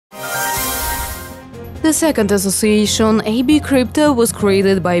The second association, ABCripto, was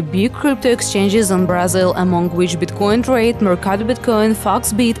created by big crypto exchanges in Brazil, among which Bitcointrade, Mercado Bitcoin,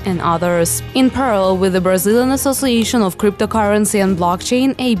 Foxbit, and others. In parallel with the Brazilian Association of Cryptocurrency and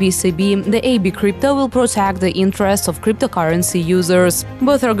Blockchain, ABCB, the ABCripto will protect the interests of cryptocurrency users.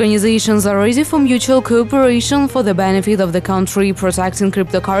 Both organizations are ready for mutual cooperation for the benefit of the country, protecting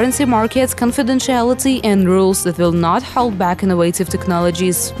cryptocurrency markets, confidentiality, and rules that will not hold back innovative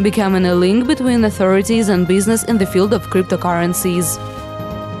technologies, becoming a link between authorities and business in the field of cryptocurrencies.